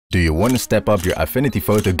Do you want to step up your Affinity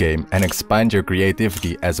photo game and expand your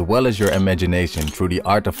creativity as well as your imagination through the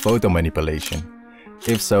art of photo manipulation?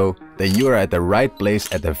 If so, then you are at the right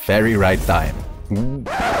place at the very right time.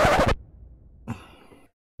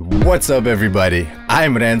 What's up everybody?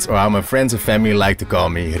 I'm Rens, or how my friends and family like to call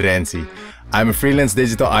me, Rensi. I'm a freelance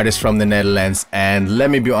digital artist from the Netherlands, and let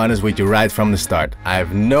me be honest with you right from the start. I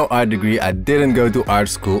have no art degree, I didn't go to art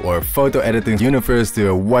school or photo editing university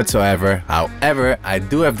or whatsoever. However, I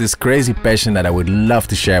do have this crazy passion that I would love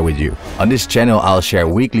to share with you. On this channel I'll share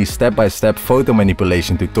weekly step-by-step photo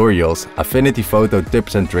manipulation tutorials, Affinity photo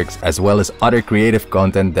tips and tricks, as well as other creative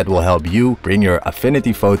content that will help you bring your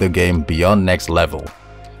Affinity photo game beyond next level.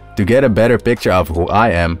 To get a better picture of who I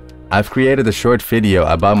am, I've created a short video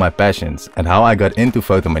about my passions and how I got into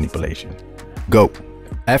photo manipulation. Go!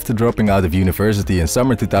 After dropping out of university in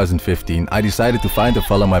summer 2015, I decided to find and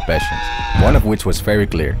follow my passions, one of which was very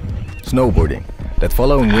clear: snowboarding. That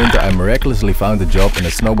following winter I miraculously found a job in a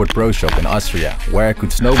snowboard pro shop in Austria, where I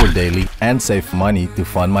could snowboard daily and save money to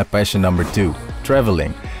fund my passion number 2,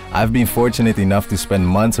 traveling. I've been fortunate enough to spend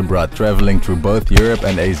months abroad traveling through both Europe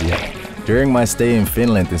and Asia. During my stay in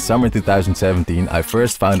Finland in summer 2017, I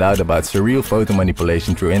first found out about surreal photo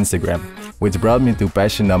manipulation through Instagram, which brought me to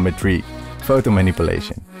passion number 3, photo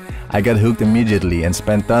manipulation. I got hooked immediately and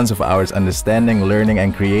spent tons of hours understanding, learning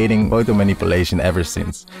and creating photo manipulation ever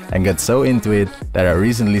since, and got so into it that I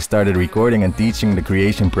recently started recording and teaching the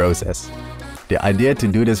creation process. The idea to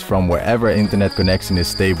do this from wherever internet connection is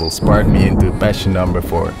stable sparked me into passion number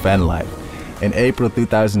 4, van life. In April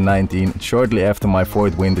 2019, shortly after my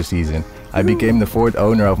 4th winter season, I became the 4th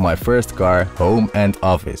owner of my first car, home and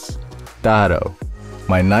office, Taro.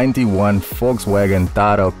 My 91 Volkswagen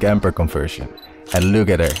Taro camper conversion. And look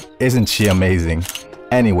at her, isn't she amazing?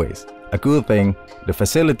 Anyways, a cool thing, the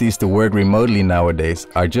facilities to work remotely nowadays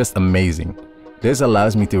are just amazing. This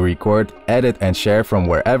allows me to record, edit and share from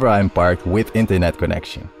wherever I'm parked with internet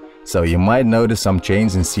connection. So you might notice some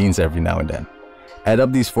change in scenes every now and then. Add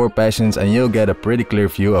up these 4 passions and you'll get a pretty clear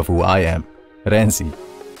view of who I am, Rensi.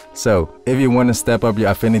 So, if you want to step up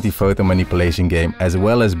your Affinity photo manipulation game as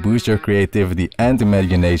well as boost your creativity and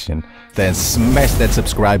imagination, then smash that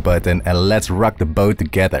subscribe button and let's rock the boat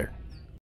together.